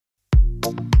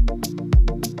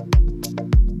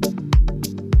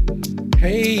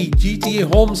Hey,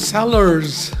 GTA home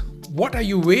sellers, what are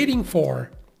you waiting for?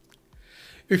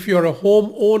 If you're a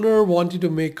homeowner wanting to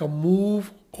make a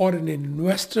move or an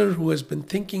investor who has been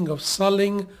thinking of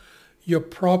selling your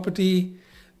property,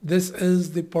 this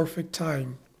is the perfect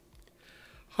time.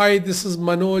 Hi, this is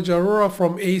Manoj Arora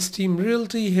from Ace Team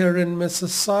Realty here in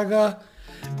Mississauga,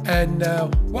 and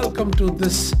welcome to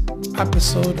this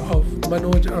episode of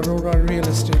Manoj Arora Real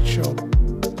Estate Show.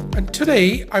 And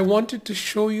today I wanted to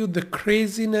show you the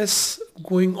craziness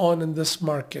going on in this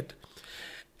market.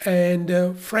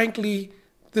 And frankly,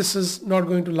 this is not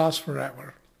going to last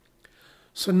forever.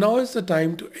 So now is the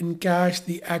time to encash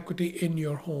the equity in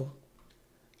your home.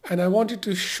 And I wanted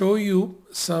to show you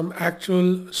some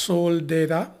actual sold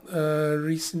data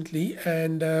recently.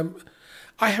 And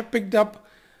I have picked up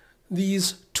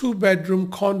these 2-bedroom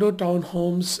condo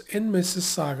townhomes in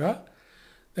Mississauga.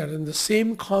 They're in the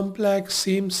same complex,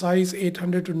 same size,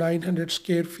 800 to 900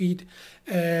 square feet,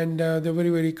 and they're very,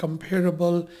 very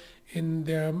comparable in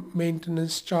their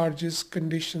maintenance charges,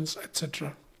 conditions,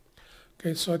 etc.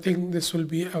 Okay, so I think this will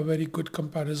be a very good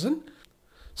comparison.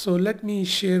 So let me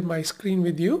share my screen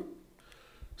with you.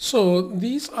 So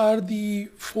these are the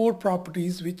 4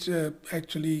 properties which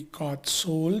actually got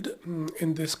sold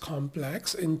in this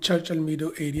complex in Churchill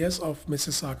Meadow areas of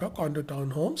Mississauga, condo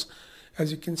townhomes.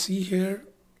 As you can see here,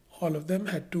 all of them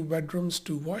had 2 bedrooms,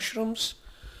 2 washrooms.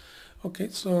 Okay,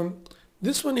 so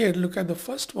this one here, look at the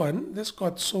first one. This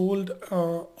got sold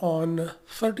on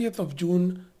 30th of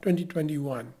June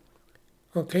 2021.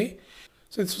 Okay,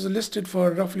 so this was listed for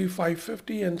roughly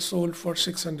 550 and sold for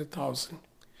 600,000.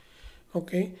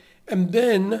 Okay, and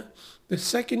then the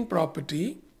second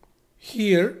property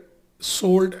here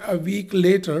sold a week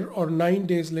later or 9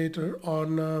 days later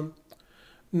on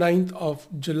 9th of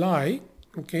July.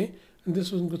 Okay, and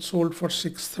this one got sold for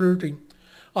 630.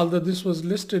 Although this was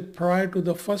listed prior to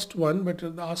the first one, but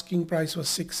the asking price was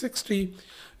 660.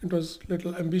 It was a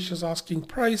little ambitious asking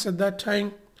price at that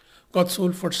time. Got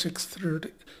sold for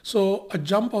 630. So a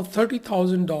jump of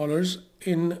 $30,000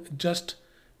 in just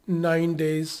 9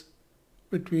 days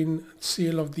between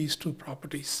sale of these 2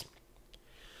 properties.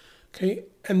 Okay,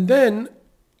 and then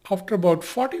after about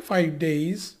 45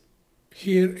 days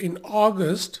here in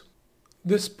August,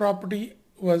 this property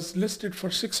was listed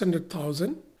for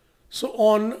 600,000. So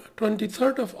on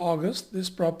 23rd of August, this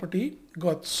property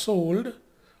got sold.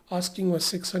 Asking was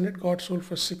 600, got sold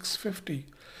for 650.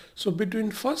 So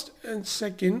between first and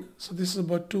second, so this is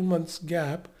about 2 months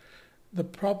gap, the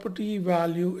property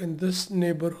value in this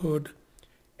neighborhood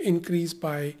increased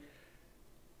by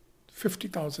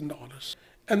 $50,000.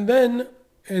 And then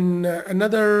in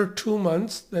another 2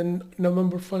 months, then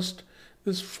November 1st,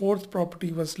 this 4th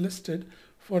property was listed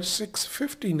for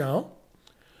 650 now.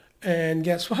 And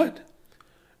guess what?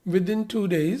 Within 2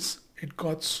 days, it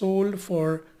got sold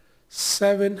for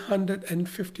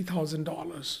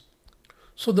 $750,000.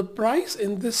 So the price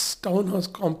in this townhouse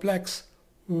complex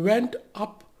went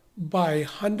up by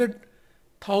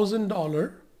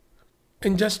 $100,000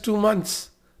 in just 2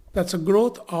 months. That's a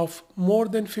growth of more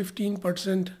than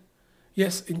 15%.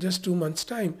 Yes, in just 2 months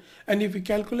time. And if we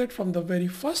calculate from the very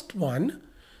first one,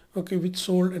 okay, which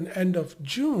sold in end of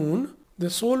June, the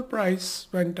sold price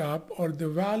went up, or the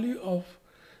value of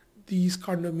these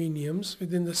condominiums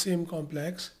within the same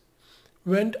complex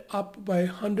went up by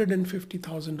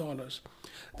 $150,000.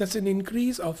 That's an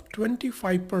increase of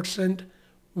 25%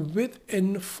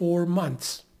 within 4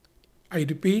 months. I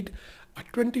repeat, a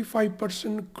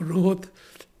 25% growth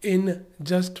in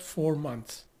just 4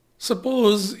 months.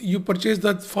 Suppose you purchased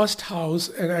that first house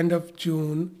at end of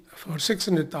June for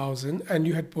 600,000 and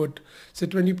you had put say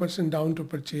 20% down to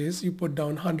purchase. You put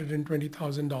down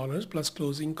 $120,000 plus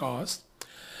closing costs,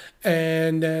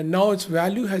 and now its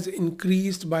value has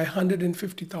increased by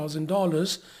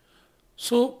 $150,000.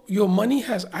 So your money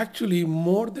has actually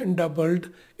more than doubled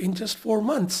in just 4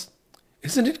 months.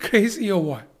 Isn't it crazy or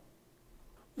what?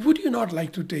 Would you not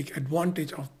like to take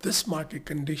advantage of this market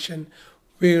condition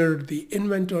where the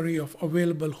inventory of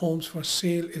available homes for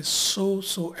sale is so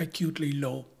acutely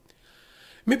low?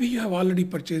 Maybe you have already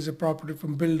purchased a property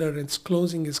from builder and its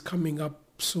closing is coming up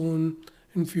soon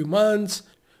in few months.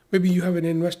 Maybe you have an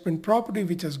investment property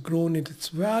which has grown in its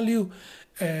value,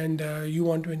 and you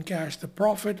want to encash the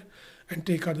profit and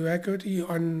take out the equity,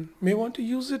 and may want to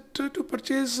use it to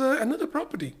purchase another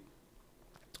property.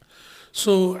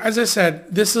 So as I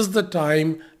said, this is the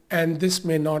time, and this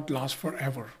may not last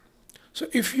forever. So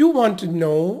if you want to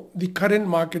know the current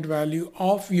market value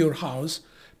of your house,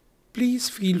 please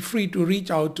feel free to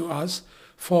reach out to us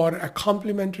for a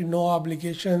complimentary, no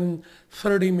obligation,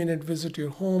 30-minute visit to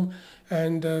your home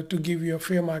and to give you a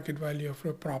fair market value of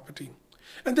your property.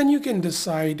 And then you can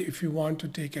decide if you want to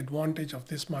take advantage of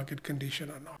this market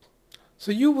condition or not.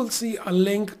 So you will see a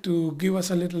link to give us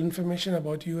a little information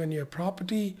about you and your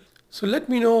property. So let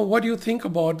me know what you think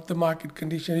about the market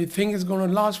condition. You think it's going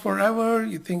to last forever?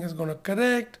 You think it's going to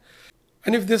correct?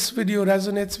 And if this video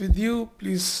resonates with you,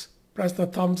 please press the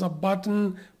thumbs up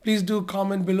button. Please do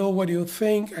comment below what you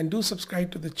think and do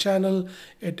subscribe to the channel.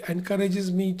 It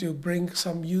encourages me to bring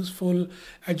some useful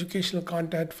educational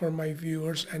content for my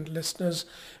viewers and listeners,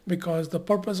 because the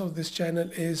purpose of this channel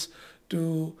is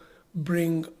to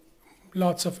bring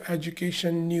lots of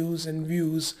education, news and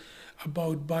views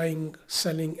about buying,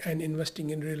 selling and investing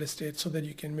in real estate so that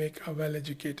you can make a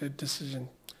well-educated decision.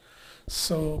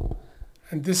 So,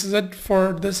 and this is it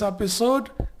for this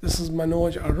episode. This is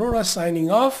Manoj Arora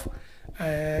signing off,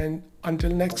 and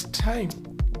until next time,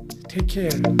 take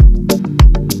care.